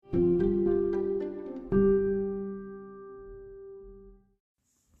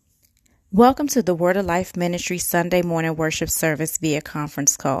Welcome to the Word of Life Ministry Sunday morning worship service via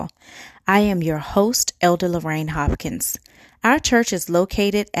conference call. I am your host, Elder Lorraine Hopkins. Our church is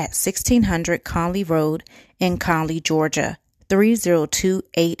located at 1600 Conley Road in Conley, Georgia,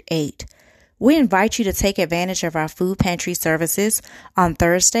 30288. We invite you to take advantage of our food pantry services on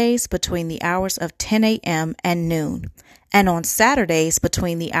Thursdays between the hours of 10 a.m. and noon, and on Saturdays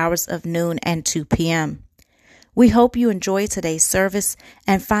between the hours of noon and 2 p.m. We hope you enjoy today's service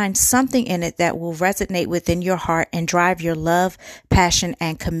and find something in it that will resonate within your heart and drive your love, passion,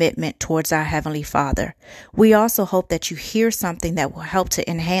 and commitment towards our Heavenly Father. We also hope that you hear something that will help to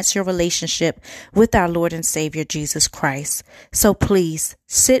enhance your relationship with our Lord and Savior, Jesus Christ. So please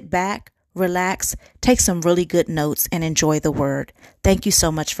sit back, relax, take some really good notes, and enjoy the Word. Thank you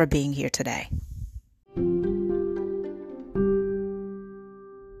so much for being here today.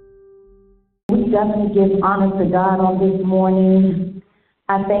 We definitely give honor to God on this morning.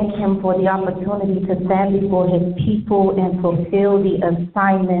 I thank Him for the opportunity to stand before His people and fulfill the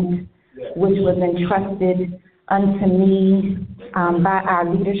assignment which was entrusted unto me by our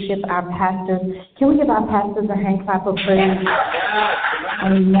leadership, our pastors. Can we give our pastors a hand clap of praise?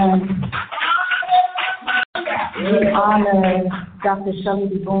 Amen. We honor Dr.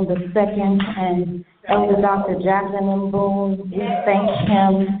 Shirley Boone II and Elder Dr. Jacqueline M. Boone. We thank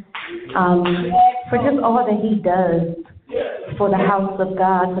him for just all that he does for the house of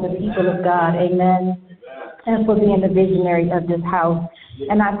God, for the people of God, amen, and for being the visionary of this house.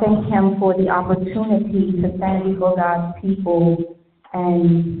 And I thank him for the opportunity to stand before God's people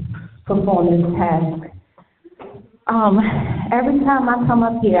and perform this task. Every time I come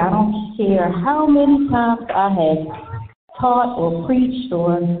up here, I don't care how many times I have taught or preached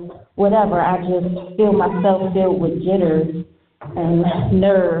or whatever, I just feel myself filled with jitters and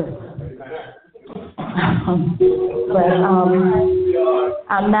nerves. But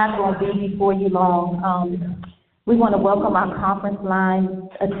I'm not going to be before you long. We want to welcome our conference line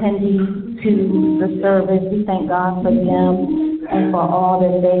attendees to the service. We thank God for them and for all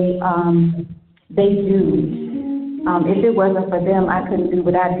that they do. If it wasn't for them, I couldn't do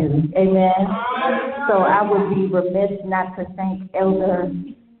what I do. Amen. So I would be remiss not to thank Elder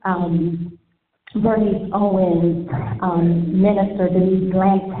Bernice Owens, Minister Denise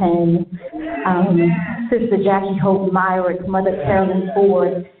Blanton, Sister Jackie Hope Myrick, Mother Carolyn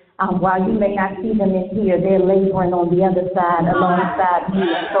Ford. While you may not see them in here, they're laboring on the other side alongside me.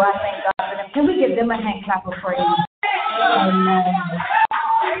 So I thank God for them. Can we give them a hand clap of praise? Amen.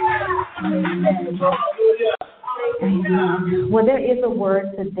 Amen. Amen. Well, there is a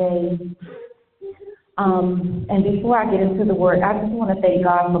word today. And before I get into the word, I just want to thank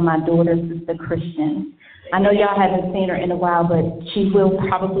God for my daughter, Sister Christian. I know y'all haven't seen her in a while, but she will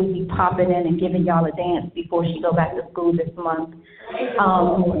probably be popping in and giving y'all a dance before she go back to school this month.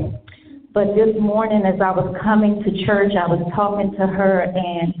 But this morning, as I was coming to church, I was talking to her,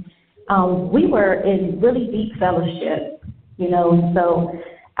 and we were in really deep fellowship, so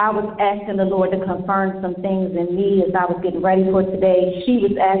I was asking the Lord to confirm some things in me as I was getting ready for today. She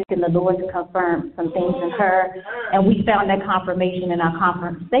was asking the Lord to confirm some things in her, and we found that confirmation in our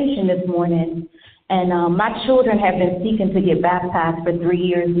conversation this morning. And my children have been seeking to get baptized for 3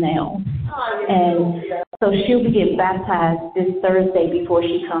 years now. And so she'll be getting baptized this Thursday before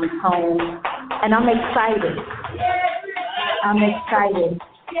she comes home. And I'm excited.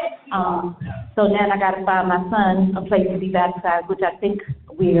 So now I got to find my son a place to be baptized, which I think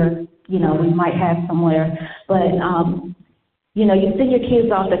we might have somewhere. But, you send your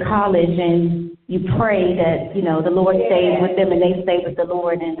kids off to college and you pray that, the Lord stays with them and they stay with the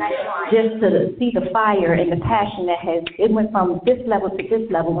Lord. And just to see the fire and the passion it went from this level to this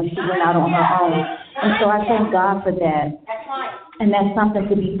level when she went out on her own. And so I thank God for that. And that's something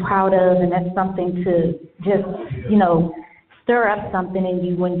to be proud of, and that's something to just, stir up something in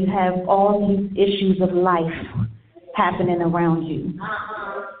you when you have all these issues of life happening around you.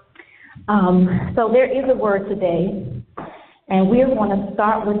 So there is a word today, and we're going to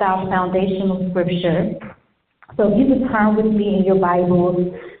start with our foundational scripture. So if you could turn with me in your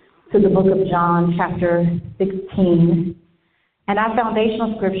Bibles to the book of John, chapter 16. And our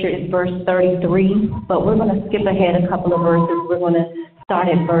foundational scripture is verse 33, but we're going to skip ahead a couple of verses. We're going to start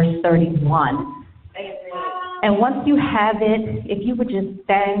at verse 31. And once you have it, if you would just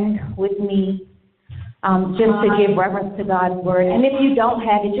stand with me, just to give reverence to God's word. And if you don't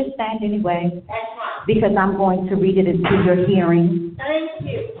have it, just stand anyway, because I'm going to read it into your hearing. Thank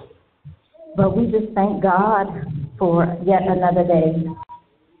you. But we just thank God for yet another day.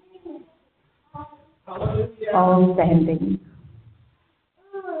 All standing.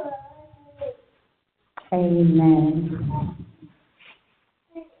 Amen.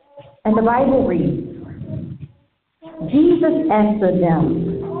 And the Bible reads, Jesus answered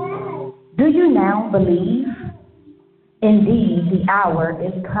them, "Do you now believe? Indeed, the hour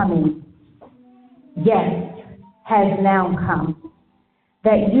is coming. Yes, has now come,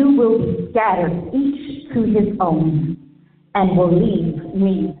 that you will be scattered each to his own, and will leave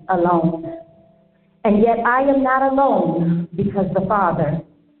me alone. And yet I am not alone, because the Father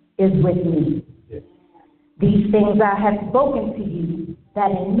is with me. These things I have spoken to you, that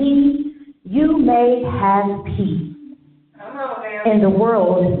in me you may have peace. In the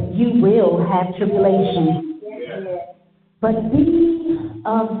world you will have tribulation, but be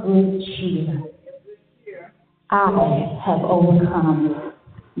of good cheer. I have overcome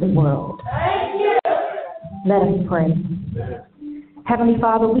the world." Let us pray. Heavenly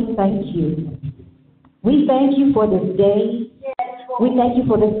Father, we thank you. We thank you for this day. We thank you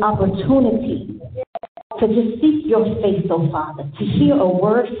for this opportunity to just seek your face, oh Father, to hear a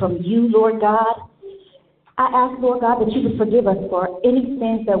word from you, Lord God. I ask, Lord God, that you would forgive us for any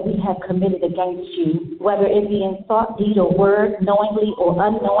sins that we have committed against you, whether it be in thought, deed, or word, knowingly or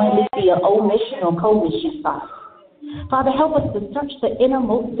unknowingly, via omission or commission, Father. Father, help us to search the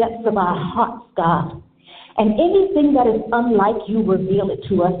innermost depths of our hearts, God. And anything that is unlike you, reveal it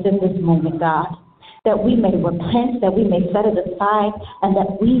to us in this moment, God, that we may repent, that we may set it aside, and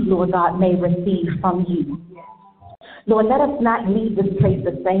that we, Lord God, may receive from you. Lord, let us not leave this place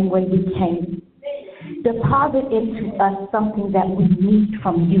the same way we came. Deposit into us something that we need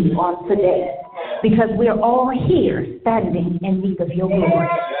from you on today, because we are all here standing in need of your glory.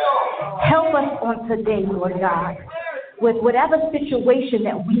 Help us on today, Lord God, with whatever situation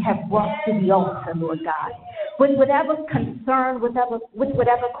that we have brought to the altar, Lord God, with whatever concern, with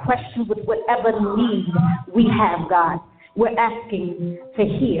whatever question, with whatever need we have, God. We're asking to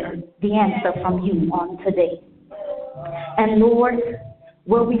hear the answer from you on today. And Lord,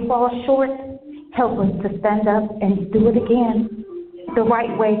 where we fall short, help us to stand up and do it again the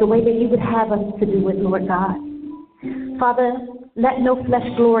right way, the way that you would have us to do it, Lord God. Father, let no flesh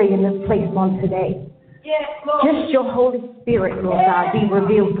glory in this place on today. Yes, just your Holy Spirit, Lord God, be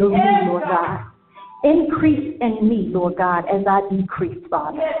revealed through me, Lord God. Increase in me, Lord God, as I decrease,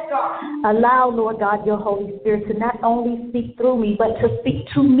 Father. Allow, Lord God, your Holy Spirit to not only speak through me, but to speak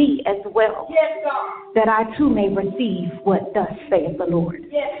to me as well, that I too may receive what thus saith the Lord.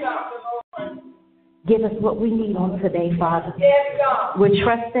 Give us what we need on today, Father. We're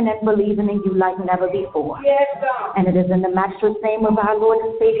trusting and believing in you like never before. And it is in the matchless name of our Lord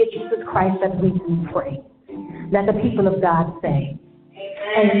and Savior Jesus Christ that we do pray. Let the people of God say,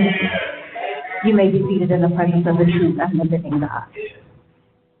 Amen. You may be seated in the presence of the truth and the living God.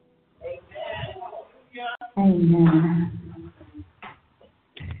 Amen.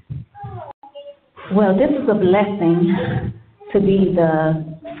 Well, this is a blessing to be the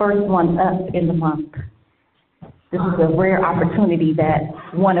first one up in the month. This is a rare opportunity that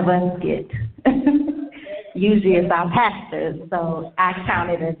one of us get. Usually it's our pastors, so I count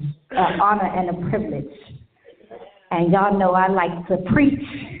it as an honor and a privilege. And y'all know I like to preach,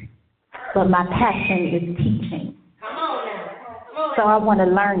 but my passion is teaching. So I want to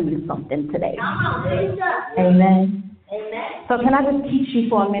learn you something today. Amen. So can I just teach you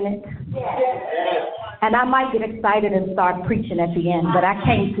for a minute? And I might get excited and start preaching at the end, but I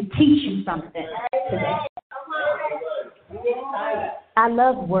came to teach you something today. I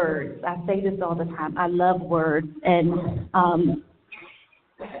love words. I say this all the time. I love words. And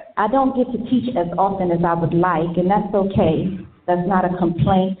I don't get to teach as often as I would like, and that's okay. That's not a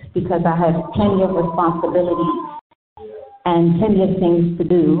complaint, because I have plenty of responsibilities and plenty of things to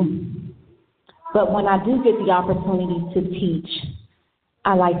do. But when I do get the opportunity to teach,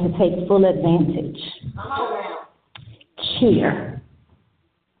 I like to take full advantage. Cheer.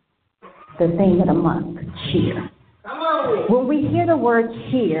 The theme of the month, cheer. When we hear the word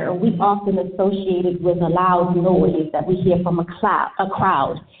cheer, we often associate it with a loud noise that we hear from a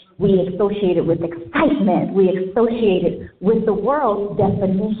crowd. We associate it with excitement. We associate it with the world's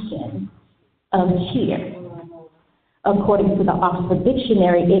definition of cheer. According to the Oxford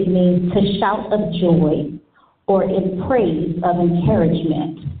Dictionary, it means to shout of joy or in praise of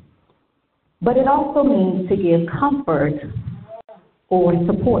encouragement. But it also means to give comfort or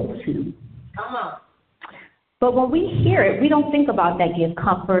support to. But when we hear it, we don't think about that give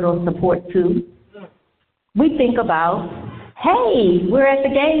comfort or support to. We think about, hey, we're at the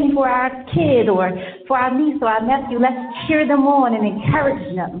game for our kid or for our niece or our nephew. Let's cheer them on and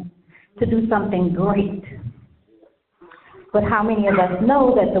encourage them to do something great. But how many of us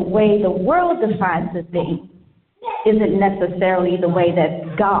know that the way the world defines a thing isn't necessarily the way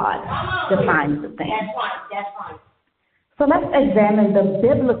that God defines the thing? So let's examine the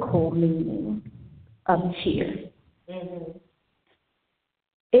biblical meaning of cheer. Mm-hmm.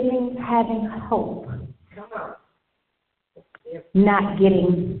 It means having hope, not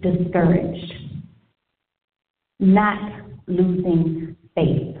getting discouraged, not losing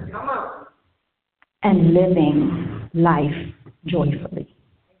faith, and living life joyfully.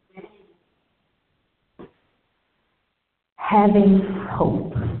 Having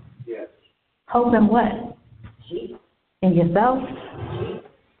hope. Yes. Hope in what? In yourself?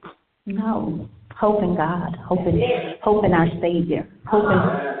 No. Hope in God. Hope in our Savior.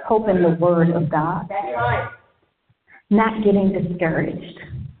 Hope in the Word of God. That's right. Not getting discouraged.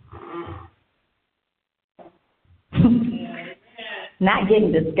 Not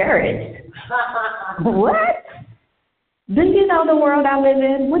getting discouraged. What? Do you know the world I live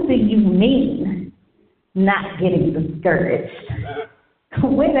in? What do you mean, not getting discouraged?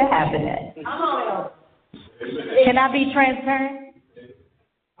 Where did that happen at? Can I be transparent?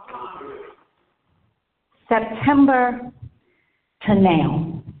 September to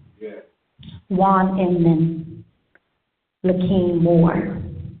now, Juan Inman, Lakeem Moore,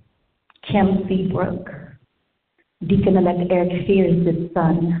 Kim Seabrook, Deacon-elect Eric Fears'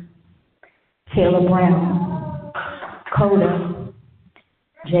 son, Taylor Brown, Coda,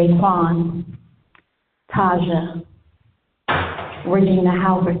 Jaquan, Taja, Regina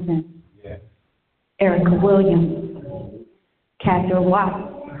Halverson, Erica Williams, Catherine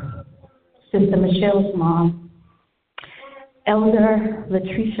Watts, Sister Michelle's mom, Elder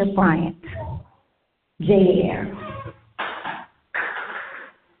Latricia Bryant, J.R.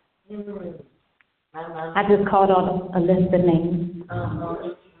 I just called on a list of names.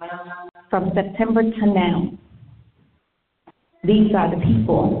 From September to now, these are the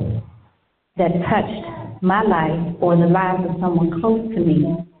people that touched my life or the lives of someone close to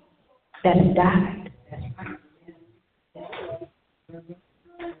me that have died.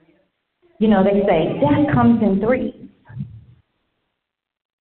 You know, they say death comes in threes.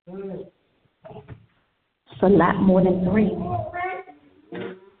 It's a lot more than three.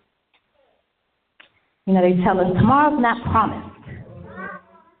 You know, they tell us tomorrow's not promised.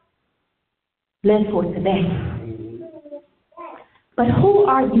 Live for today. But who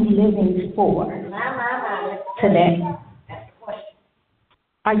are you living for today?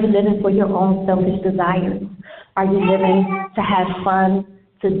 Are you living for your own selfish desires? Are you living to have fun,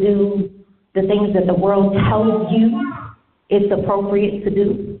 to do the things that the world tells you it's appropriate to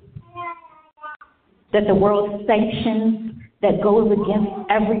do? That the world sanctions, that goes against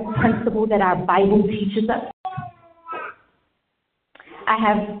every principle that our Bible teaches us? I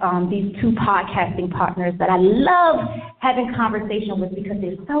have these two podcasting partners that I love having conversation with because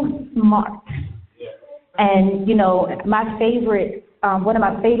they're so smart. And, you know, my favorite, one of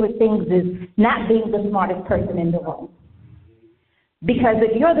my favorite things is not being the smartest person in the room. Because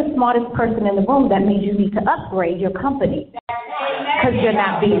if you're the smartest person in the room, that means you need to upgrade your company because you're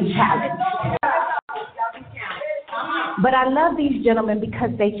not being challenged. But I love these gentlemen because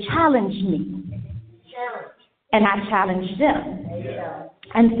they challenge me, and I challenge them.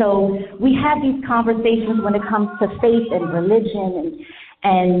 And so we have these conversations when it comes to faith and religion,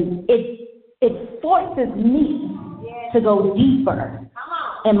 and it forces me to go deeper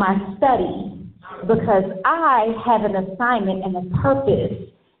in my study because I have an assignment and a purpose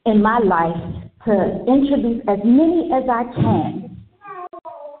in my life to introduce as many as I can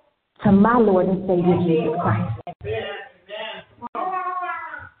to my Lord and Savior Jesus Christ.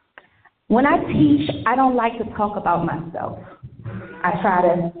 When I teach, I don't like to talk about myself. I try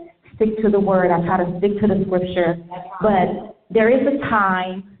to stick to the word. I try to stick to the scripture. But there is a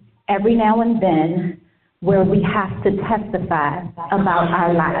time every now and then where we have to testify about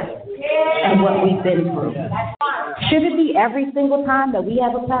our lives and what we've been through. Should it be every single time that we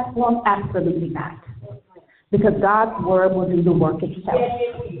have a platform? Absolutely not. Because God's word will do the work itself.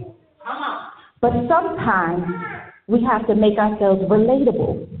 But sometimes we have to make ourselves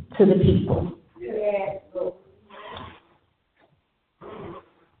relatable to the people.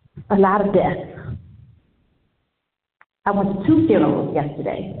 A lot of death. I went to 2 funerals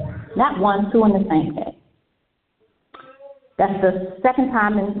yesterday. Not one, 2 on the same day. That's the second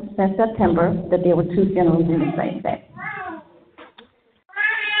time since September that there were 2 funerals in the same day.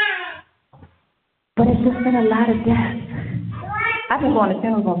 But it's just been a lot of death. I've been going to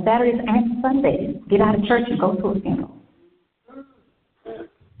funerals on Saturdays and Sundays. Get out of church and go to a funeral.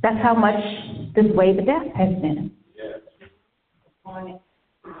 That's how much this wave of death has been.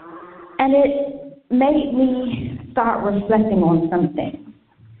 And it made me start reflecting on some things.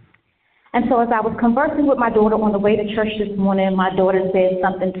 And so as I was conversing with my daughter on the way to church this morning, my daughter said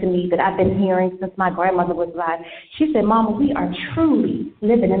something to me that I've been hearing since my grandmother was alive. She said, Mama, we are truly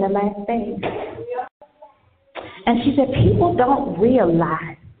living in the last days. And she said, people don't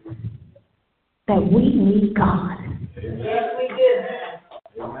realize that we need God. Yes, we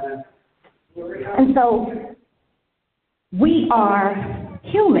do. And so we are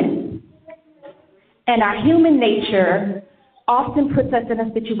human. And our human nature often puts us in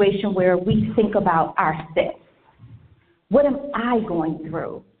a situation where we think about ourselves. What am I going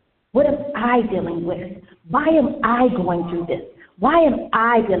through? What am I dealing with? Why am I going through this? Why am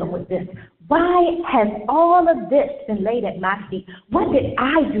I dealing with this? Why has all of this been laid at my feet? What did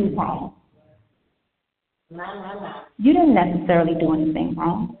I do wrong? You didn't necessarily do anything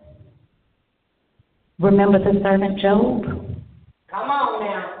wrong. Remember the servant Job? Come on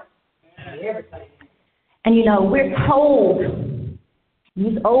now. Everything. And you know, we're told,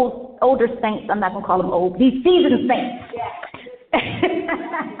 these older saints, I'm not going to call them old, these seasoned saints.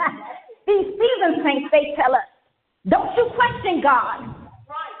 These seasoned saints, they tell us, don't you question God.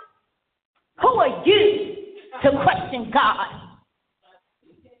 Who are you to question God?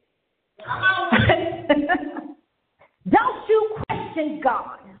 Don't you question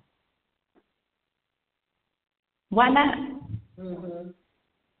God. Why not? Mm-hmm.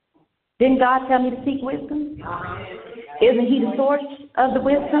 Didn't God tell me to seek wisdom? Isn't he the source of the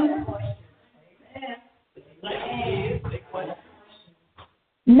wisdom?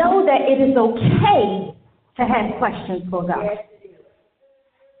 Know that it is okay to have questions for God.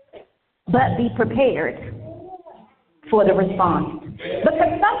 But be prepared for the response.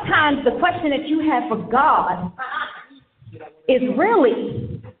 Because sometimes the question that you have for God is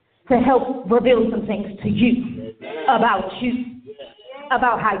really to help reveal some things to you,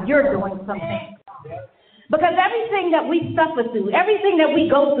 about how you're doing something. Because everything that we suffer through, everything that we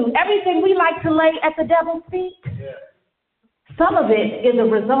go through, everything we like to lay at the devil's feet, some of it is a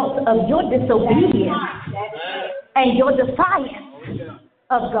result of your disobedience and your defiance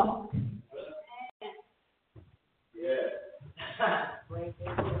of God.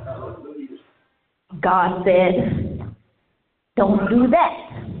 God said, don't do that.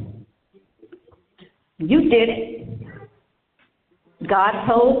 You did it. God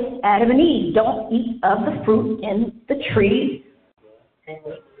told Adam and Eve, don't eat of the fruit in the tree.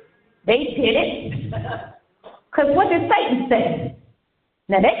 They did it. Because what did Satan say?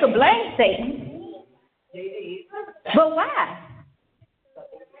 Now, they could blame Satan. But why?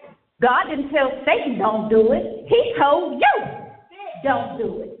 God didn't tell Satan don't do it. He told you don't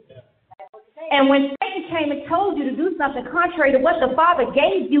do it. And when Satan came and told you to do something contrary to what the Father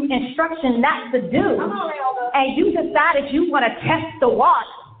gave you instruction not to do, and you decided you want to test the water,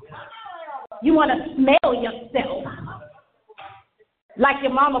 you want to smell yourself, like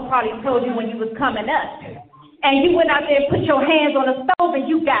your mama probably told you when you was coming up, and you went out there and put your hands on the stove and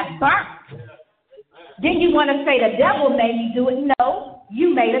you got burnt, then you want to say the devil made you do it. No,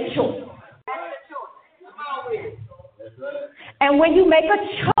 you made a choice. And when you make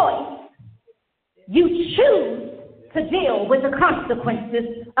a choice, you choose to deal with the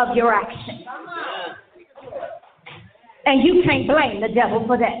consequences of your actions. And you can't blame the devil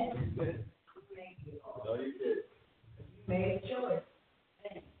for that.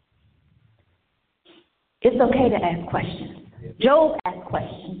 It's okay to ask questions. Job asked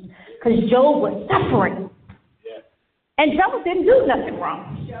questions because Job was suffering. And Job didn't do nothing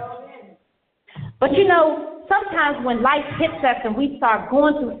wrong. But you know, sometimes when life hits us and we start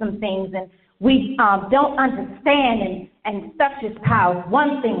going through some things and we don't understand and stuff just piles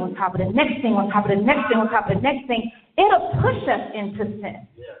one thing on top of the next thing on top of the next thing on top of the next thing, it'll push us into sin.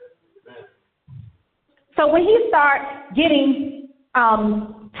 So when he started getting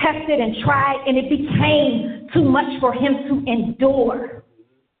tested and tried and it became too much for him to endure,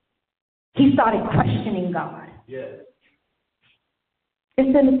 he started questioning God. It's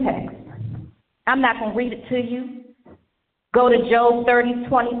in the text. I'm not going to read it to you. Go to Job 30,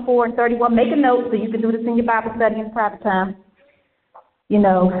 24, and 31. Make a note so you can do this in your Bible study in private time. You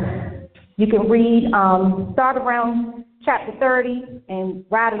know, you can read, start around chapter 30 and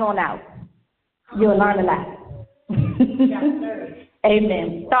write it on out. You'll learn a lot.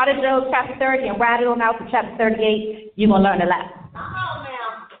 Amen. Start at Job chapter 30 and write it on out to chapter 38. You're going to learn a lot.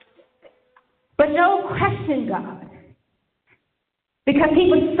 But Job questioned God because he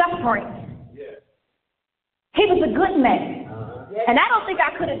was suffering. He was a good man. And I don't think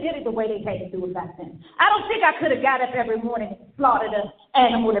I could have did it the way they had to do it back then. I don't think I could have got up every morning and slaughtered an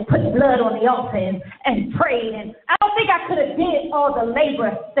animal and put blood on the altar and prayed. And I don't think I could have did all the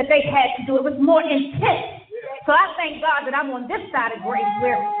labor that they had to do. It was more intense. So I thank God that I'm on this side of grace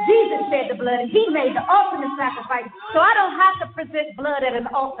where Jesus shed the blood and he made the ultimate sacrifice. So I don't have to present blood at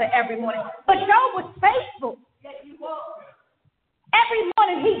an altar every morning. But Job was faithful. Every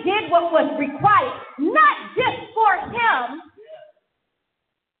morning he did what was required, not just for him,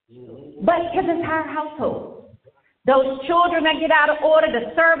 but his entire household. Those children that get out of order,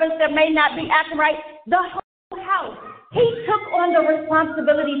 the servants that may not be acting right, the whole house. He took on the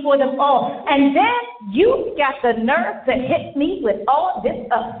responsibility for them all. And then you got the nerve to hit me with all this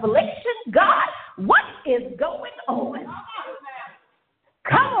affliction? God, what is going on?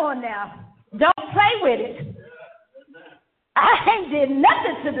 Come on now. Don't play with it. I ain't did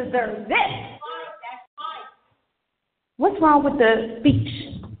nothing to deserve this. What's wrong with the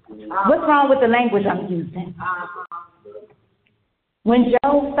speech? What's wrong with the language I'm using? When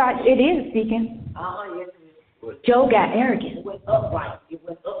Job started, it is speaking. Job got arrogant. It went upright.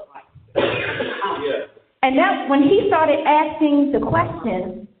 And that's when he started asking the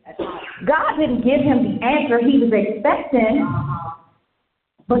questions. God didn't give him the answer he was expecting,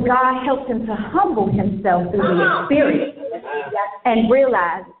 but God helped him to humble himself through the experience and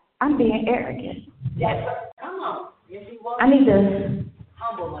realize, I'm being arrogant. I need to,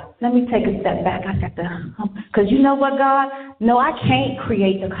 let me take a step back. I got to, because you know what, God? No, I can't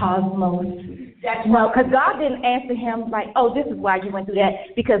create the cosmos. No, because God didn't answer him like, oh, this is why you went through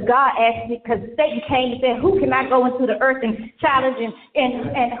that. Because God asked me, because Satan came and said, who can I go into the earth and challenge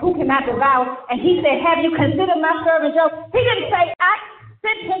and who can I devour? And he said, have you considered my servant Job? He didn't say, I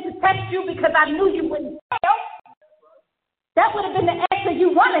sent him to test you because I knew you wouldn't fail. That would have been the answer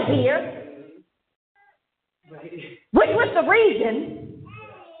you want to hear. Which was the reason.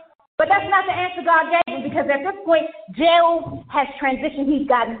 But that's not the answer God gave him, because at this point, Job has transitioned. He's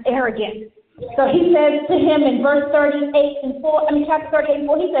gotten arrogant. So he says to him in verse chapter 38 and 4, he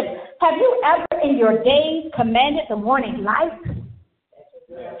said, have you ever in your days commanded the morning light?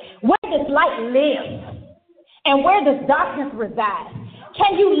 Where does light live? And where does darkness reside?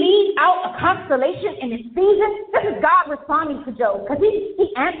 Can you leave out a constellation in its season? This is God responding to Job, because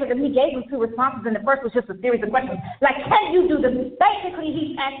he answered him. He gave him two responses, and the first was just a series of questions. Like, can you do this? Basically,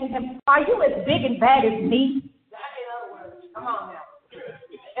 he's asking him, are you as big and bad as me? Come on now.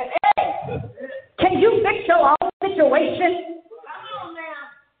 Hey, can you fix your own situation? Come on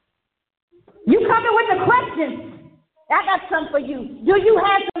now. You coming with the questions. I got something for you. Do you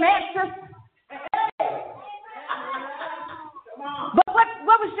have some answers? But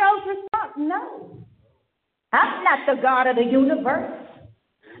what was Job's response? No. I'm not the God of the universe.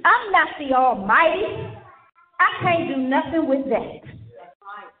 I'm not the Almighty. I can't do nothing with that.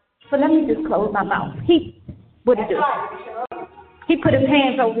 So let me just close my mouth. What did he do? He put his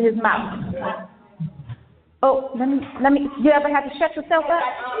hands over his mouth. Oh, let me, you ever have to shut yourself up?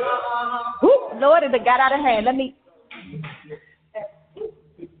 Ooh, Lord, it got out of hand.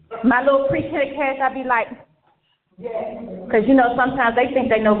 My little pre-K class, I be like, because, you know, sometimes they think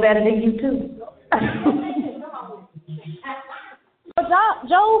they know better than you, too. But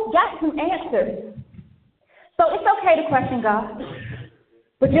Job got some answers. So it's okay to question God,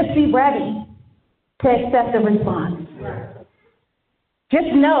 but just be ready to accept the response.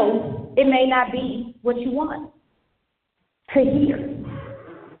 Just know it may not be what you want to hear.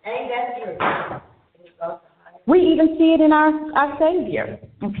 Ain't that true? We even see it in our Savior.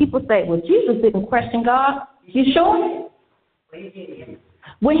 And people say, well, Jesus didn't question God. You sure?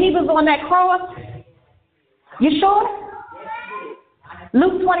 When he was on that cross, you sure?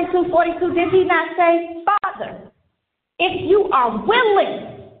 Luke 22:42, did he not say, Father, if you are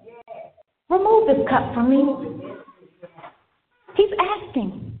willing, remove this cup from me? He's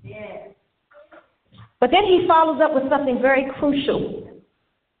asking. But then he follows up with something very crucial.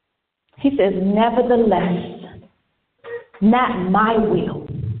 He says, nevertheless, not my will,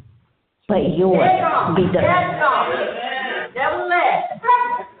 but yours be done.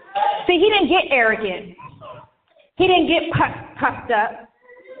 See, he didn't get arrogant. He didn't get puffed up.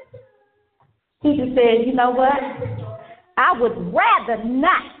 He just said, you know what? I would rather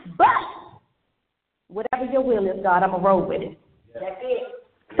not, but whatever your will is, God, I'm going to roll with it. That's it.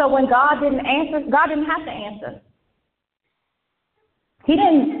 So when God didn't answer, God didn't have to answer. He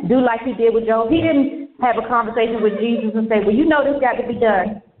didn't do like he did with Job. He didn't have a conversation with Jesus and say, well, you know this got to be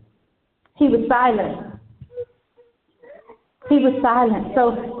done. He was silent. He was silent.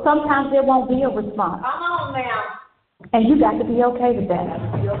 So sometimes there won't be a response. Come on now. And you got to be okay with that.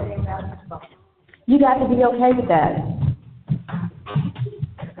 You got to be okay with that.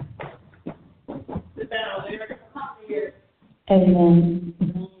 Amen.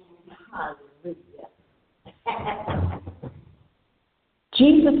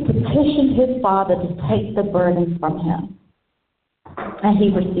 Jesus petitioned his Father to take the burdens from him, and he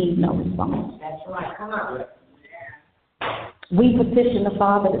received no response. That's right. Come on. We petition the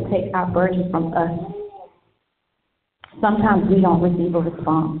Father to take our burdens from us. Sometimes we don't receive a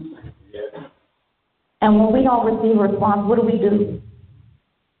response. And when we don't receive a response, what do?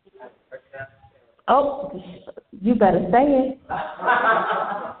 Oh, you better say it.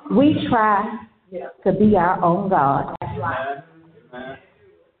 We try to be our own God.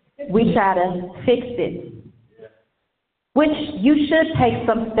 We try to fix it. Which you should take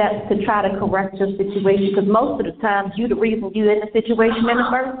some steps to try to correct your situation, because most of the time you're the reason you're in the situation in the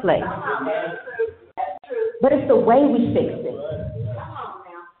first place. But it's the way we fix it.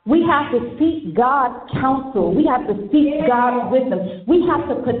 We have to seek God's counsel. We have to seek God's wisdom. We have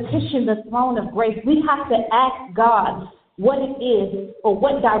to petition the throne of grace. We have to ask God what it is, or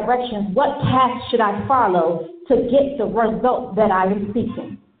what directions, what path should I follow to get the result that I am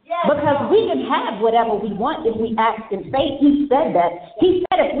seeking. Because we can have whatever we want if we ask in faith. He said that. He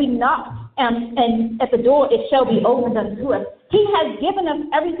said if we knock and at the door, it shall be opened unto us. He has given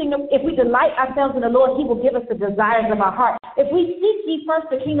us everything. If we delight ourselves in the Lord, he will give us the desires of our heart. If we seek ye first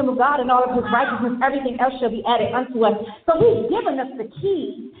the kingdom of God and all of his righteousness, everything else shall be added unto us. So he's given us the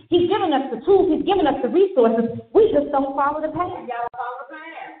keys. He's given us the tools. He's given us the resources. We just don't follow the path.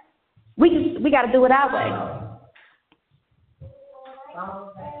 We got to do it our way.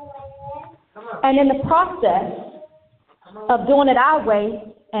 And in the process of doing it our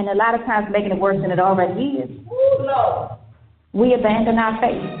way, and a lot of times making it worse than it already is, we abandon our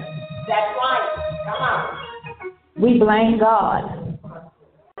faith. That's right. Come on. We blame God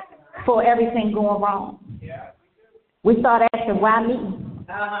for everything going wrong. We start asking, why me?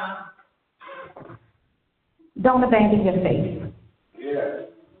 Don't abandon your faith.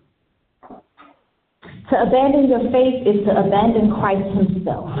 To abandon your faith is to abandon Christ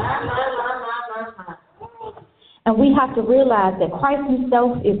himself. And we have to realize that Christ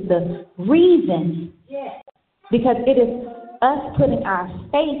himself is the reason, because it is us putting our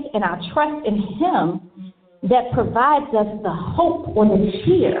faith and our trust in him that provides us the hope or the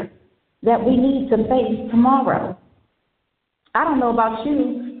cheer that we need to face tomorrow. I don't know about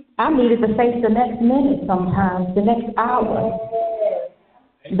you. I needed to face the next minute sometimes, the next hour,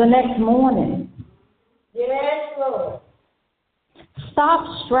 the next morning. Yes, Lord. Stop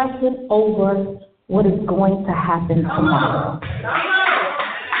stressing over what is going to happen tomorrow.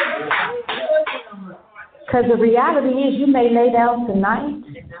 Because the reality is you may lay down tonight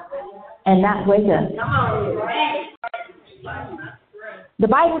and not wake up. The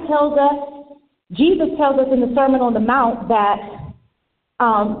Bible tells us, Jesus tells us in the Sermon on the Mount that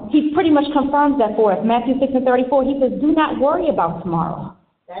he pretty much confirms that for us. Matthew 6:34, he says, do not worry about tomorrow.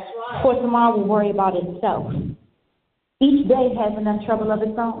 That's right. For tomorrow will worry about itself. Each day has enough trouble of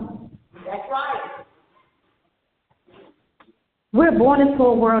its own. That's right. We're born into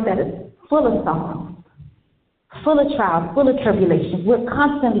a world that is full of sorrow, full of trials, full of tribulations. We're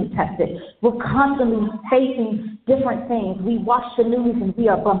constantly tested. We're constantly facing different things. We watch the news and we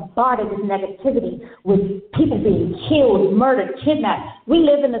are bombarded with negativity, with people being killed, murdered, kidnapped. We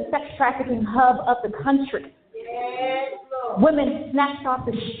live in the sex trafficking hub of the country. Yes, Lord. Women snatched off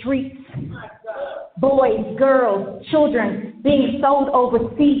the streets. Boys, girls, children being sold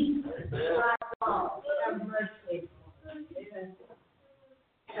overseas.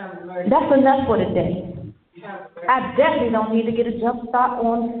 That's enough for today. I definitely don't need to get a jump start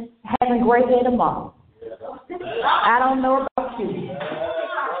on having gray hair tomorrow. I don't know about you.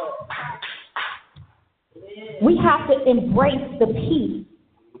 We have to embrace the peace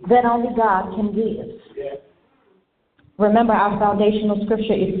that only God can give. Remember our foundational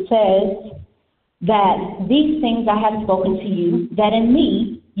scripture, it says that these things I have spoken to you, that in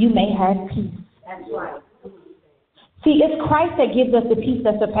me you may have peace. That's right. See, it's Christ that gives us the peace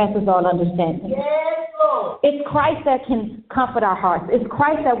that surpasses all understanding. Yes, Lord. It's Christ that can comfort our hearts. It's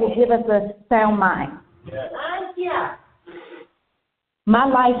Christ that will give us a sound mind. Thank you. My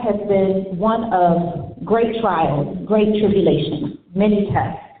life has been one of great trials, great tribulations, many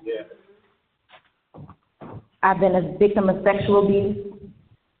tests. I've been a victim of sexual abuse.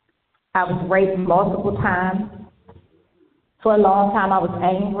 I was raped multiple times. For a long time, I was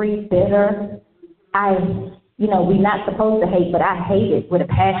angry, bitter. We're not supposed to hate, but I hated with a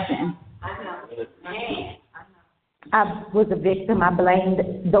passion. I was a victim. I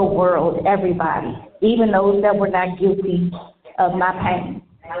blamed the world, everybody, even those that were not guilty of my pain.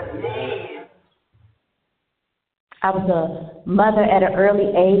 I was a mother at an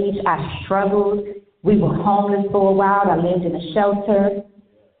early age. I struggled. We were homeless for a while. I lived in a shelter.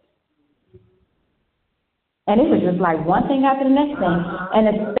 And it was just like one thing after the next thing. And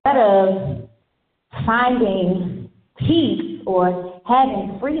instead of finding peace or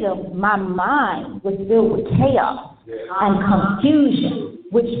having freedom, my mind was filled with chaos and confusion,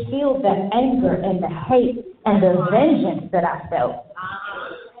 which fueled the anger and the hate and the vengeance that I felt.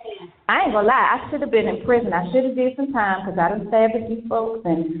 I ain't gonna lie, I should have been in prison. I should have did some time because I done stabbed a few folks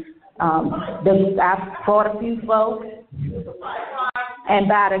and I fought a few folks. And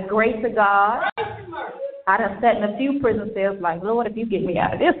by the grace of God, I done sat in a few prison cells like, Lord, if you get me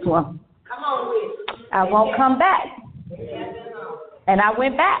out of this one, I won't come back. And I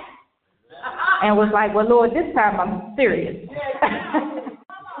went back and was like, well, Lord, this time I'm serious.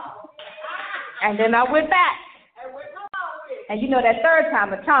 And then I went back. And you know, that third time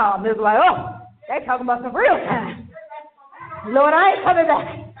the charm, it was like, oh, they talking about some real time. Lord, I ain't coming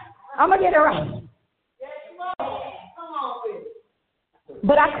back. I'm going to get it right.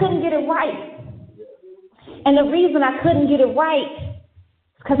 But I couldn't get it right. And the reason I couldn't get it right is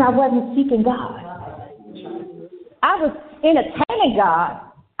because I wasn't seeking God. I was entertaining God.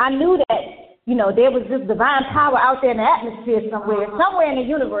 I knew that, you know, there was this divine power out there in the atmosphere somewhere. Somewhere in the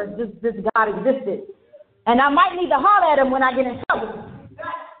universe, this God existed. And I might need to holler at him when I get in trouble.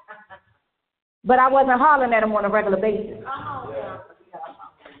 But I wasn't hollering at him on a regular basis.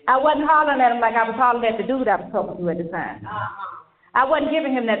 I wasn't hollering at him like I was hollering at the dude I was talking to at the time. I wasn't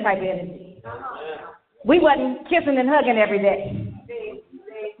giving him that type of energy. We wasn't kissing and hugging every day.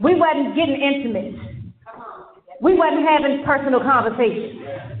 We wasn't getting intimate. We wasn't having personal conversations.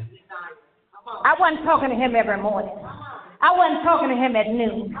 I wasn't talking to him every morning. I wasn't talking to him at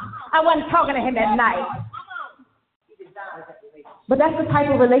noon. I wasn't talking to him at night. But that's the type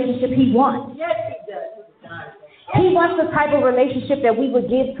of relationship he wants. He wants the type of relationship that we would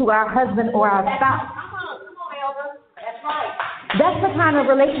give to our husband or our spouse. That's the kind of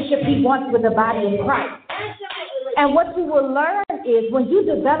relationship he wants with the body of Christ. And what you will learn is when you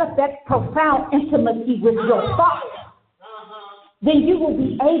develop that profound intimacy with your Father, then you will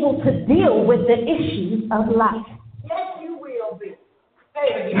be able to deal with the issues of life. Yes, you will be.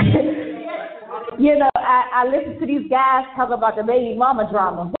 You know, I listen to these guys talk about the baby mama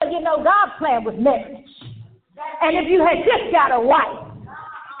drama. But, you know, God's plan was marriage. And if you had just got a wife,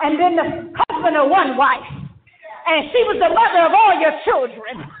 and then the husband of one wife, and she was the mother of all your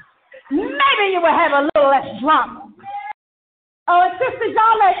children, maybe you would have a little less drama. Oh, and sisters,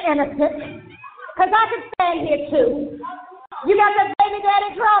 y'all ain't innocent, because I can stand here too. You got that baby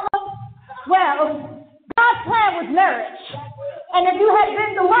daddy drama? Well, God's plan was marriage. And if you had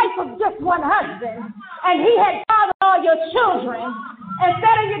been the wife of just one husband, and he had fathered all your children,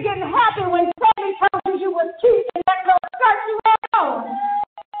 instead of you getting happy when Sammy told you was cute and that little skirt you had on,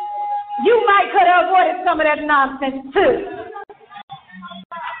 you might could have avoided some of that nonsense too.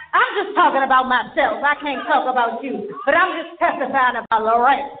 I'm just talking about myself. I can't talk about you. But I'm just testifying about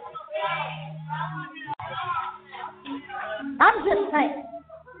Lorraine. I'm just saying.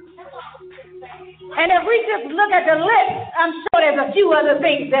 And if we just look at the list, I'm sure there's a few other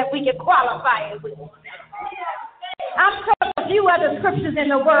things that we can qualify it with. I'm sure there's a few other scriptures in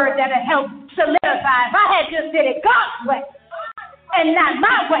the Word that have helped solidify. If I had just did it God's way and not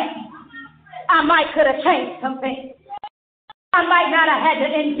my way, I might could have changed some things. I might not have had to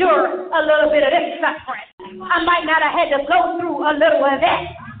endure a little bit of this suffering. I might not have had to go through a little of that.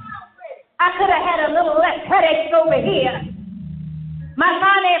 I could have had a little less headaches over here. My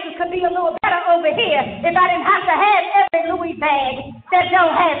finances could be a little better over here if I didn't have to have every Louis bag that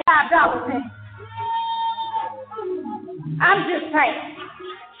don't have $5 in it. I'm just saying.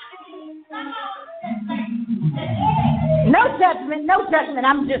 No judgment,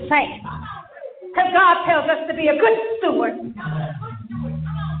 I'm just saying. Because God tells us to be a good steward.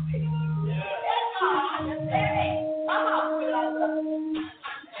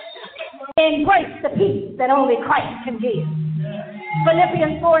 Embrace the peace that only Christ can give.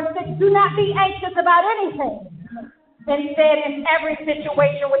 Philippians 4:6, do not be anxious about anything. Instead, in every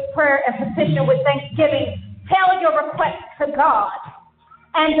situation with prayer and petition with thanksgiving, tell your requests to God.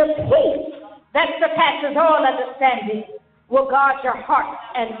 And the peace that surpasses all understanding will guard your hearts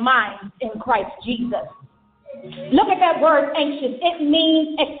and minds in Christ Jesus. Look at that word anxious. It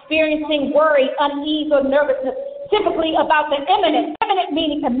means experiencing worry, unease, or nervousness, typically about the imminent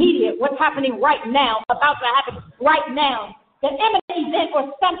meaning immediate, what's happening right now, about to happen right now, the imminent event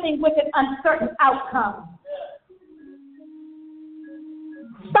or something with an uncertain outcome.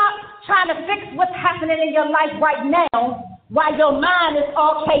 Stop trying to fix what's happening in your life right now while your mind is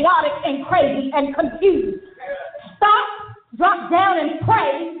all chaotic and crazy and confused. Stop, drop down and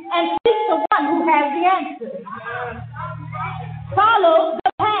pray and seek the one who has the answers. Follow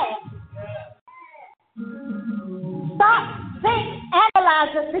the path.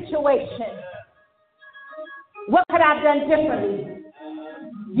 analyze the situation. What could I have done differently?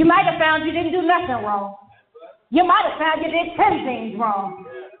 You might have found you didn't do nothing wrong. You might have found you did 10 things wrong.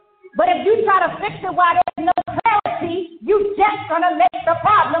 But if you try to fix it while there's no clarity, you're just going to make the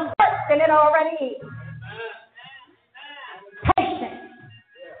problem worse than it already is. Patience.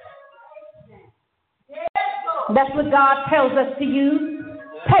 That's what God tells us to use.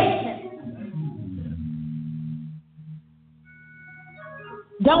 Patience.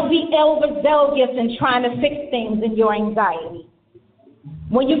 Don't be overzealous in trying to fix things in your anxiety.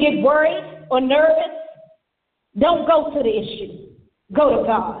 When you get worried or nervous, don't go to the issue. Go to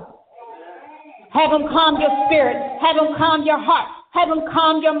God. Have him calm your spirit. Have him calm your heart. Have him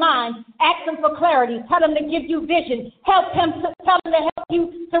calm your mind. Ask him for clarity. Tell him to give you vision. Tell him to help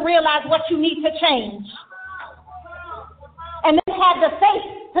you to realize what you need to change. And then have the faith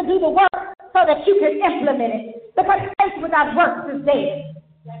to do the work so that you can implement it. Because faith without works is dead.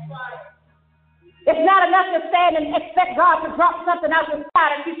 It's not enough to stand and expect God to drop something out the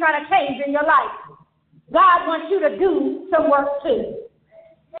sky that you're trying to change in your life. God wants you to do some work too.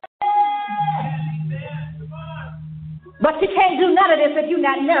 But you can't do none of this if you're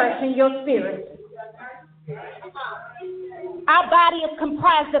not nourishing your spirit. Our body is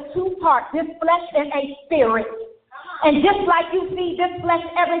comprised of two parts, this flesh and a spirit. And just like you feed this flesh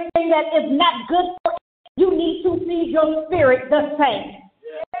everything that is not good for you, you need to feed your spirit the same.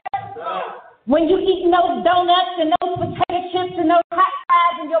 When you eat those donuts and those potato chips and those hot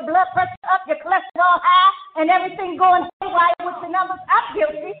fries and your blood pressure up, your cholesterol high, and everything going haywire with the numbers, I'm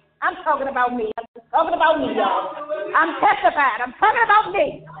guilty. I'm talking about me. I'm talking about me, y'all. I'm testified. I'm talking about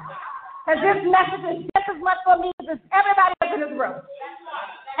me. Because this message is just as much for me as everybody else in this room.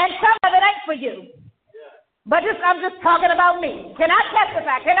 And some of it ain't for you. But I'm just talking about me. Can I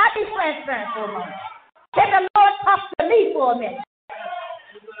testify? Can I be transparent for a moment? Can the Lord talk to me for a minute?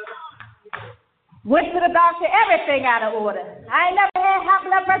 Went to the doctor, everything out of order. I ain't never had high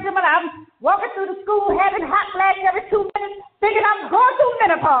blood pressure, but I'm walking through the school having hot flashes every 2 minutes, thinking I'm going through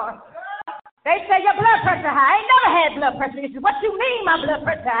menopause. They say your blood pressure high. I ain't never had blood pressure issues. What you mean my blood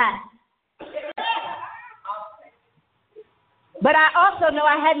pressure high? But I also know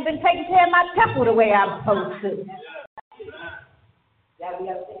I hadn't been taking care of my temple the way I was supposed to.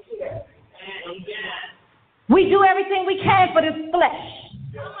 We do everything we can for this flesh.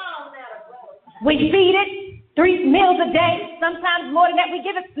 We feed it 3 meals a day, sometimes more than that. We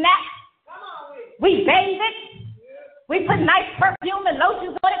give it snacks. We bathe it. We put nice perfume and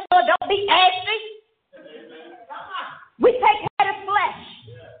lotions on it so it don't be ashy. We take care of the flesh.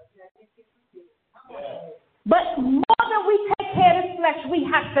 But more than we take care of the flesh, we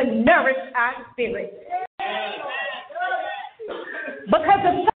have to nourish our spirit. Because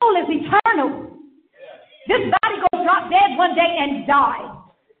the soul is eternal. This body going to drop dead one day and die.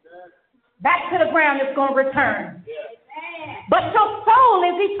 Back to the ground, it's going to return. But your soul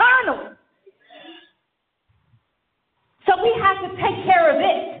is eternal. So we have to take care of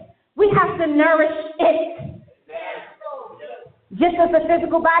it. We have to nourish it. Just as the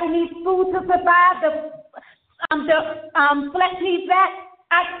physical body needs food to survive, the flesh needs that,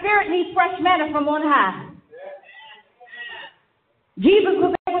 our spirit needs fresh manna from on high. Jesus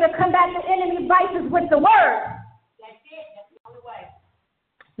was able to combat the enemy's vices with the word.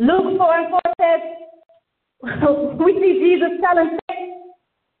 Luke 4:4 says, we see Jesus telling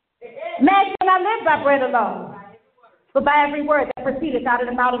man shall not live by bread alone, but by every word that proceedeth out of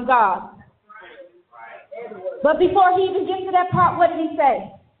the mouth of God. But before he even gets to that part, what did he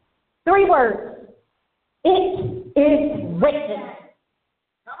say? 3 words. It is written.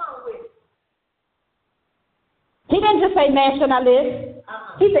 He didn't just say man shall not live.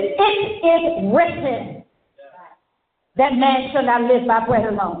 He said it is written that man shall not live by bread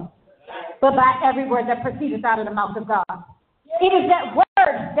alone, but by every word that proceedeth out of the mouth of God. It is that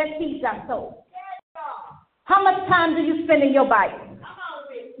word that feeds our soul. How much time do you spend in your Bible?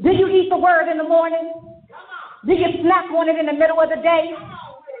 Do you eat the word in the morning? Do you snack on it in the middle of the day?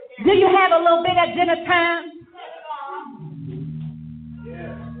 Do you have a little bit at dinner time?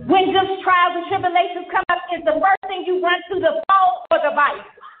 When just trials and tribulations come up, is the first thing you run to the phone or the Bible?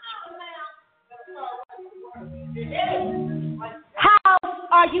 How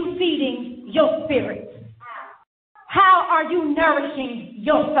are you feeding your spirit? How are you nourishing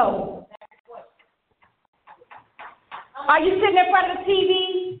your soul? Are you sitting in front of the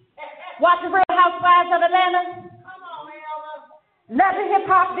TV watching Real Housewives of Atlanta? Loving hip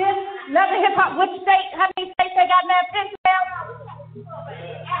hop this, loving hip hop. Which state? How many states they got now? 10 now?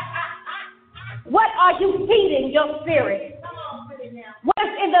 What are you feeding your spirit? What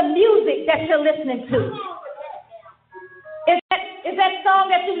is in the music that you're listening to? Is that song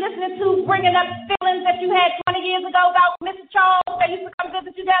that you're listening to bringing up feelings that you had 20 years ago about Mr. Charles that used to come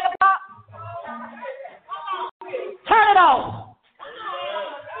visit you down the block? Turn it off.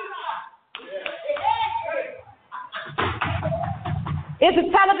 It's a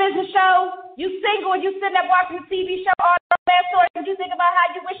television show. You single and you sitting there watching a TV show all the last story and you think about how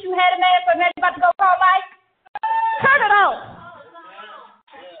you wish you had a man, so now you're about to go call life. Turn it off.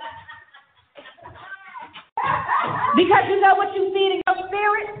 Because you know what you feed in your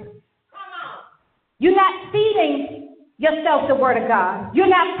spirit? You're not feeding yourself the word of God.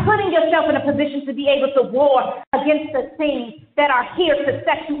 You're not putting yourself in a position to be able to war against the things that are here to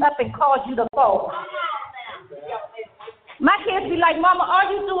set you up and cause you to fall. My kids be like, Mama,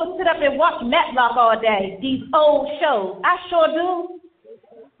 all you do is sit up and watch Matlock all day, these old shows. I sure do.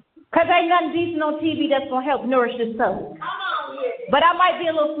 Because ain't nothing decent on TV that's going to help nourish your soul. But I might be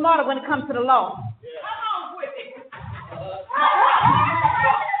a little smarter when it comes to the law.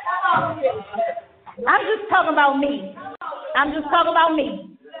 I'm just talking about me. I'm just talking about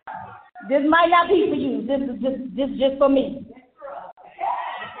me. This might not be for you. This is just for me.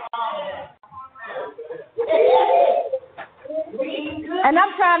 And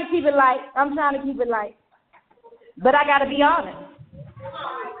I'm trying to keep it light. But I got to be honest.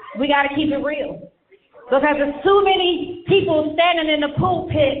 We got to keep it real. Because there's too many people standing in the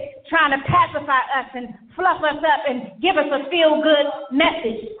pulpit trying to pacify us and fluff us up and give us a feel-good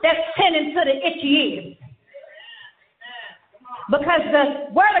message that's tending to the itchy ears. Because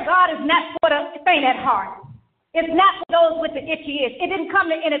the word of God is not for the faint at heart. It's not for those with the itchy ears. It didn't come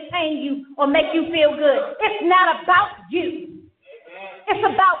to entertain you or make you feel good. It's not about you. It's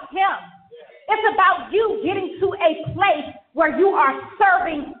about Him. It's about you getting to a place where you are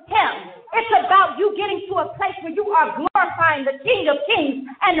serving Him. It's about you getting to a place where you are glorifying the King of Kings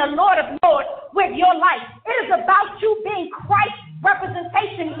and the Lord of Lords with your life. It is about you being Christ's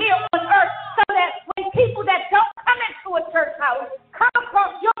representation here on earth so that when people that don't come into a church house come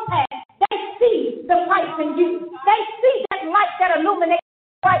across your path, they see the Christ in you. They see that light that illuminates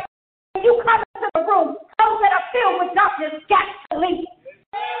light. When you come into the room, those that are filled with darkness got to leave.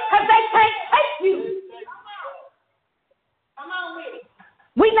 Because they can't take you. Come on with it.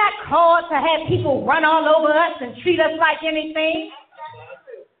 We're not called to have people run all over us and treat us like anything.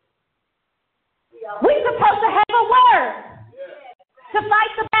 We're supposed to have a word to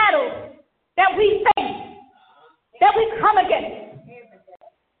fight the battles that we face, that we come against.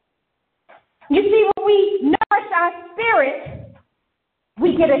 You see, when we nourish our spirit,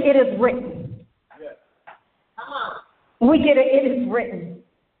 we get it is written. We get it is written.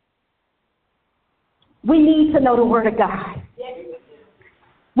 We need to know the word of God.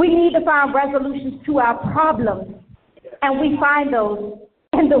 We need to find resolutions to our problems, and we find those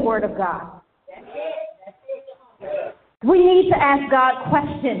in the word of God. We need to ask God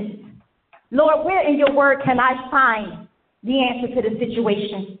questions. Lord, where in your word can I find the answer to the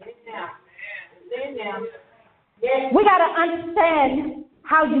situation? We got to understand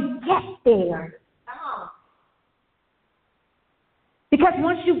how you get there. Because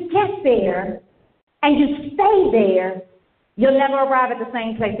once you get there and you stay there, you'll never arrive at the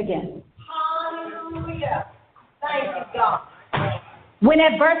same place again. Hallelujah. Thank you, God. When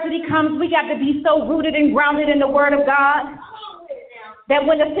adversity comes, we got to be so rooted and grounded in the Word of God that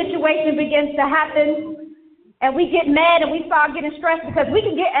when the situation begins to happen and we get mad and we start getting stressed, because we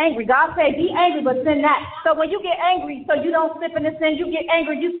can get angry. God said, be angry, but sin not. So when you get angry, so you don't slip into sin, you get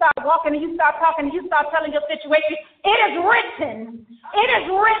angry, you start walking and you start talking and you start telling your situation. It is written. It is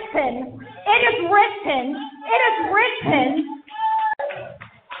written. It is written. It is written.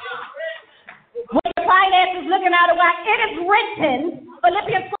 When your finances looking out of whack, it is written.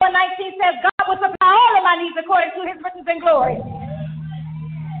 Philippians 4:19 says, God will supply all of my needs according to His riches and glory.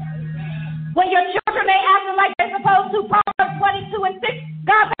 When your children ain't acting like they're supposed to, Proverbs 22:6,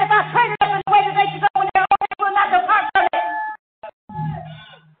 God said, if I train them in the way that they should go, when they're old, they will not depart from it.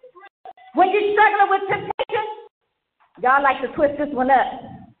 When you're struggling with temptation, God likes to twist this one up.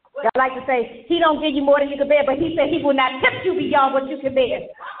 God likes to say, He don't give you more than you can bear, but He said He will not tempt you beyond what you can bear.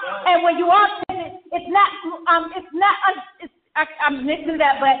 And when you are tempted, I'm mixing it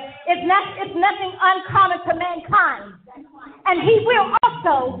up, but it's nothing uncommon to mankind. And He will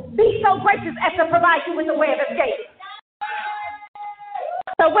also be so gracious as to provide you with a way of escape.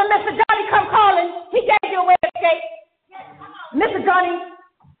 So when Mr. Johnny come calling, He gave you a way of escape. Mr. Johnny,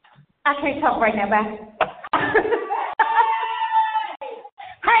 I can't talk right now, bye.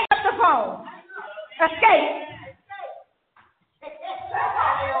 Hang up the phone. Escape.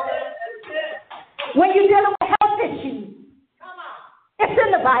 When you're dealing with health issues, it's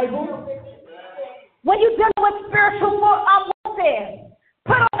in the Bible. When you're dealing with spiritual warfare, says,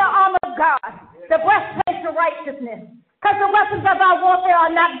 put on the armor of God, the breastplate of righteousness. Because the weapons of our warfare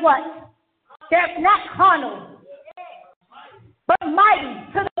are not what? They're not carnal, but mighty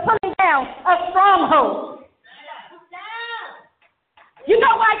to the pulling down of strongholds. You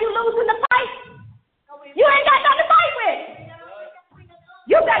know why you lose in the fight? You ain't got nothing to fight with.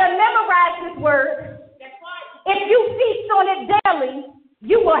 You got to memorize this word. If you feast on it daily,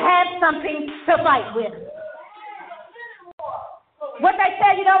 you will have something to fight with. What they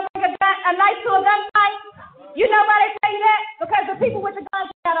say, you don't bring a knife to a gunfight. You know why they say that? Because the people with the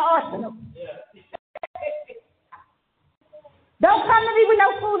guns got an arsenal. Don't come to me with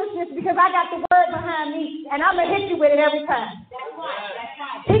no foolishness because I got the word behind me and I'm going to hit you with it every time.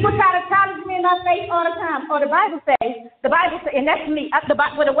 People try to challenge me in my face all the time. Or the Bible says, and that's me,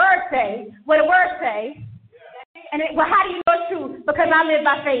 what the word say, and well, how do you know it's true? Because I live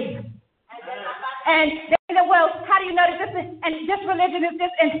by faith. And they say, well, how do you know that this religion is this,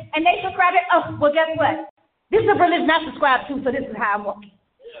 and they subscribe it? Oh, well, guess what? This is a religion I subscribe to, so this is how I'm walking.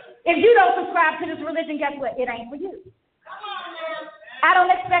 If you don't subscribe to this religion, guess what? It ain't for you. I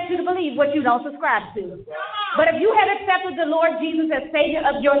don't expect you to believe what you don't subscribe to. But if you have accepted the Lord Jesus as Savior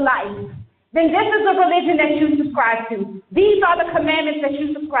of your life, then this is the religion that you subscribe to. These are the commandments that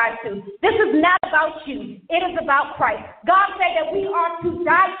you subscribe to. This is not about you. It is about Christ. God said that we are to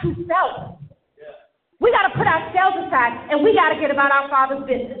die to self. We got to put ourselves aside, and we got to get about our Father's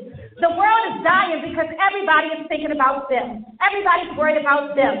business. The world is dying because everybody is thinking about them. Everybody's worried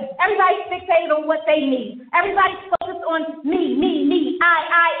about them. Everybody's fixated on what they need. Everybody's focused on me,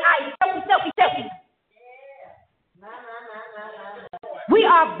 I, selfie. We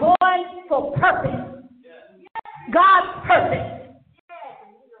are born for purpose. God's purpose.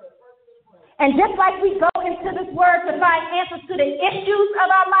 And just like we go into this word to find answers to the issues of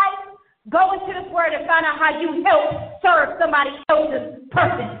our life, go into this word and find out how you help serve somebody else's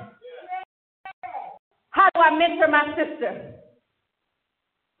purpose. How do I mentor my sister?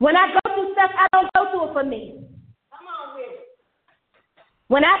 When I go through stuff, I don't go through it for me. Come on with it.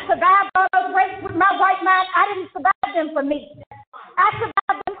 When I survived all those races with my white mind, I didn't survive them for me. I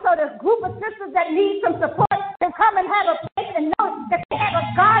survived them so the group of sisters that need some support can come and have a place and know that they have a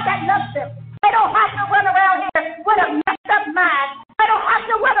God that loves them. They don't have to run around here with a messed up mind. They don't have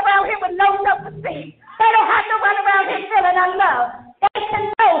to run around here with no self-esteem. They don't have to run around here feeling unloved. They can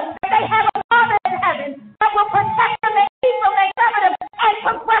know that they have a Father in heaven that will protect them and keep them and cover them and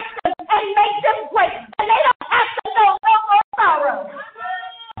progress them and make them great. And they don't have to know no more sorrow.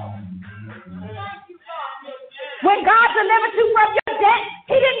 When God delivered you from your debt,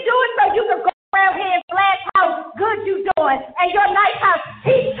 He didn't do it so you could go around here and flash how good you doing and your nice house.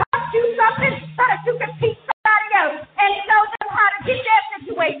 He taught you something so that you can teach somebody else and show them how to get their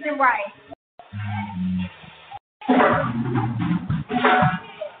situation right.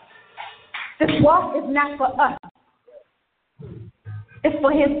 This walk is not for us. It's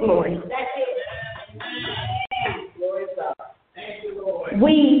for His glory.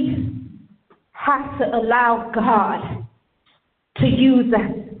 We have to allow God to use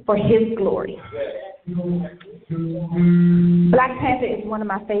us for His glory. Black Panther is one of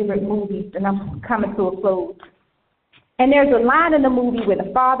my favorite movies, and I'm coming to a close. And there's a line in the movie where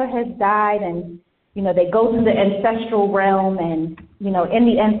the father has died, and they go to the ancestral realm, and in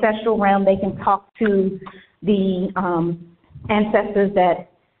the ancestral realm they can talk to the ancestors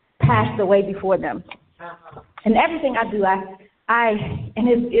that passed away before them. And everything I do, and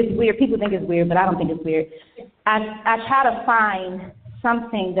it's weird. People think it's weird, but I don't think it's weird. I try to find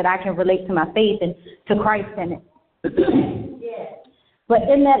something that I can relate to my faith and to Christ in it. But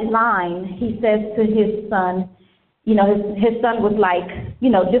in that line, he says to his son, his son was like,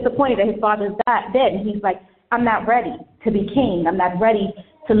 disappointed that his father's dead. And he's like, I'm not ready to be king. I'm not ready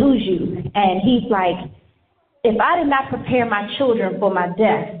to lose you. And he's like, if I did not prepare my children for my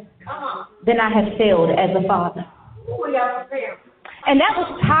death, then I have failed as a father. And that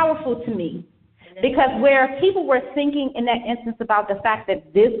was powerful to me, because where people were thinking in that instance about the fact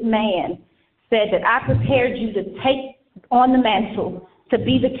that this man said that I prepared you to take on the mantle, to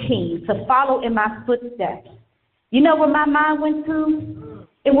be the king, to follow in my footsteps. You know where my mind went to?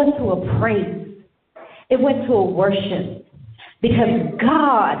 It went to a praise. It went to a worship. Because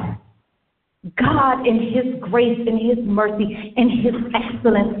God in His grace, in His mercy, in His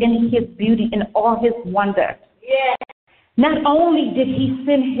excellence, in His beauty, in all His wonder, not only did He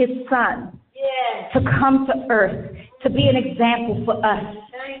send His Son to come to earth, to be an example for us,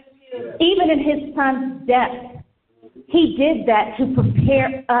 even in His Son's death, He did that to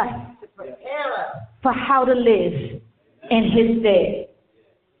prepare us for how to live in His stead,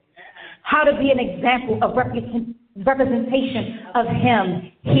 how to be an example of representation of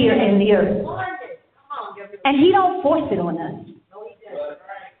him here in the earth. And he don't force it on us.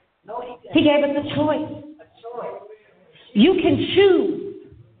 He gave us a choice. You can choose.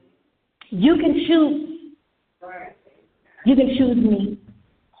 You can choose. You can choose me.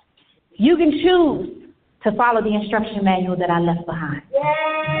 You can choose to follow the instruction manual that I left behind.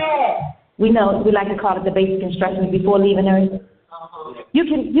 We know, we like to call it the basic instructions before leaving earth. You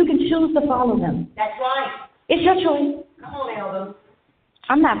can choose to follow them. That's right. It's your choice. Come on, Elder.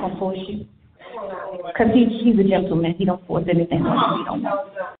 I'm not going to force you. Because he's a gentleman. He don't force anything on you. He don't know.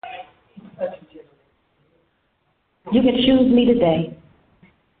 You can choose me today.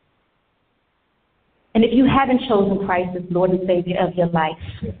 And if you haven't chosen Christ as Lord and Savior of your life,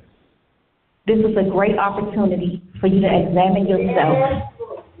 this is a great opportunity for you to examine yourself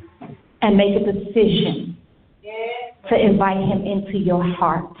and make a decision to invite him into your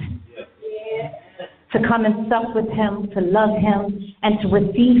heart, to come and sup with him, to love him, and to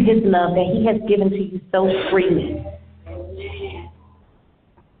receive his love that he has given to you so freely.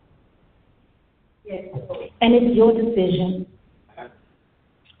 And it's your decision.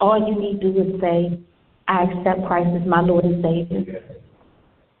 All you need to do is say, I accept Christ as my Lord and Savior.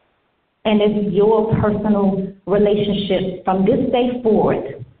 And it's your personal relationship from this day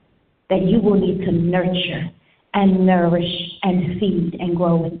forward that you will need to nurture and nourish and feed and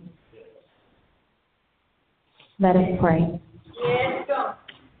grow in. Let us pray.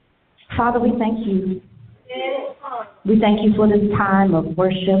 Father, we thank you. We thank you for this time of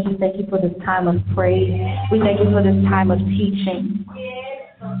worship. We thank you for this time of praise. We thank you for this time of teaching.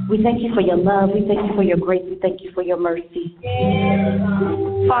 We thank you for your love. We thank you for your grace. We thank you for your mercy.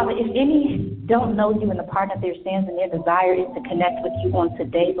 Father, if any don't know you and the pardon of their sins and their desire is to connect with you on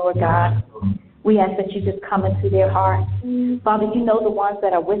today, Lord God, we ask that you just come into their hearts. Father, you know the ones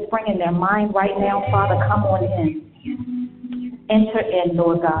that are whispering in their mind right now. Father, come on in. Enter in,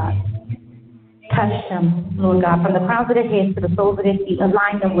 Lord God. Touch them, Lord God, from the crowns of their heads to the soles of their feet.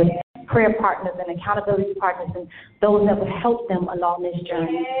 Align them with prayer partners and accountability partners and those that would help them along this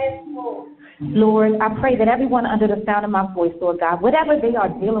journey. Lord, I pray that everyone under the sound of my voice, Lord God, whatever they are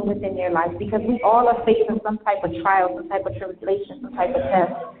dealing with in their life, because we all are facing some type of trial, some type of tribulation, some type of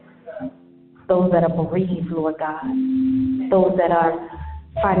test. Those that are bereaved, Lord God. Those that are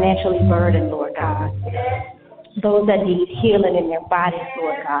financially burdened, Lord God. Those that need healing in their bodies,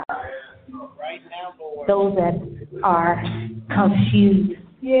 Lord God. Those that are confused.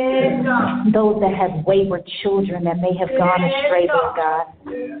 Those that have wayward children that may have gone astray, Lord God.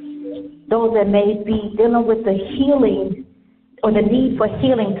 Those that may be dealing with the healing or the need for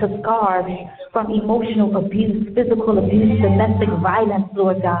healing to scars from emotional abuse, physical abuse, domestic violence,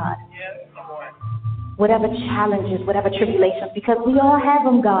 Lord God. Whatever challenges, whatever tribulations, because we all have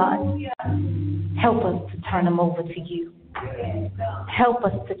them, God. Help us to turn them over to you. Help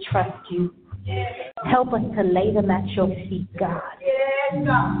us to trust you. Help us to lay them at your feet, God.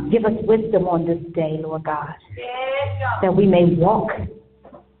 Give us wisdom on this day, Lord God, that we may walk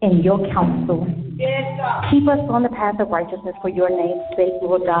in your counsel. Keep us on the path of righteousness for your name's sake,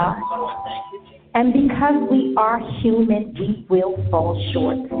 Lord God. And because we are human, we will fall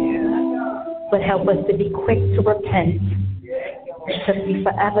short. But help us to be quick to repent, to be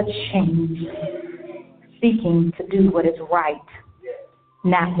forever changed, seeking to do what is right,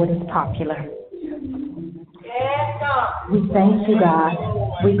 not what is popular. We thank you, God.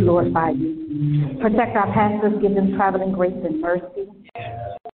 We glorify you. Protect our pastors, give them traveling grace and mercy.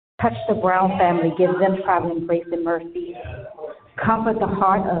 Touch the Brown family, give them traveling grace and mercy. Comfort the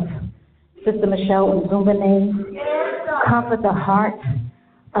heart of Sister Michelle and Zumbane. Comfort the heart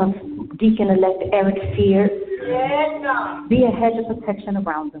of Deacon-elect Eric Sears. Be a hedge of protection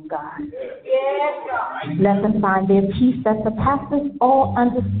around them, God. Let them find their peace that surpasses all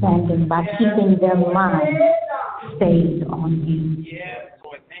understanding by keeping their mind stayed on you.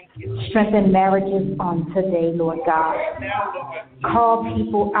 Strengthen marriages on today, Lord God. Call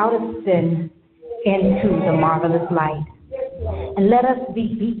people out of sin into the marvelous light. And let us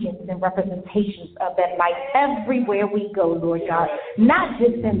be beacons and representations of that light everywhere we go, Lord God. Not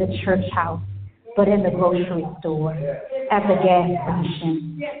just in the church house, but in the grocery store, at the gas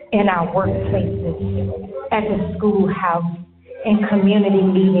station, in our workplaces, at the schoolhouse, in community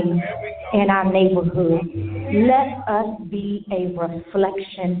meetings, in our neighborhood. Let us be a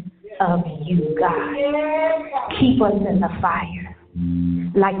reflection of you, God. Keep us in the fire,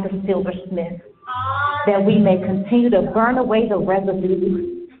 like the silversmith, that we may continue to burn away the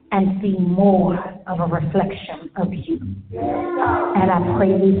residue and see more of a reflection of you. And I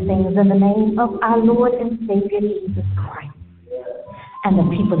pray these things in the name of our Lord and Savior, Jesus Christ. And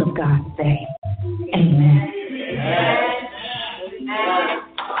the people of God say, amen.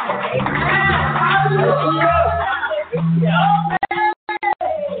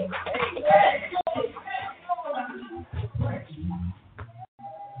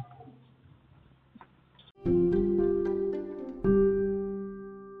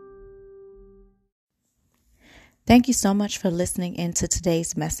 Thank you so much for listening into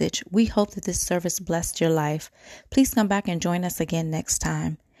today's message. We hope that this service blessed your life. Please come back and join us again next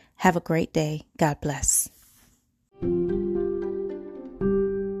time. Have a great day. God bless.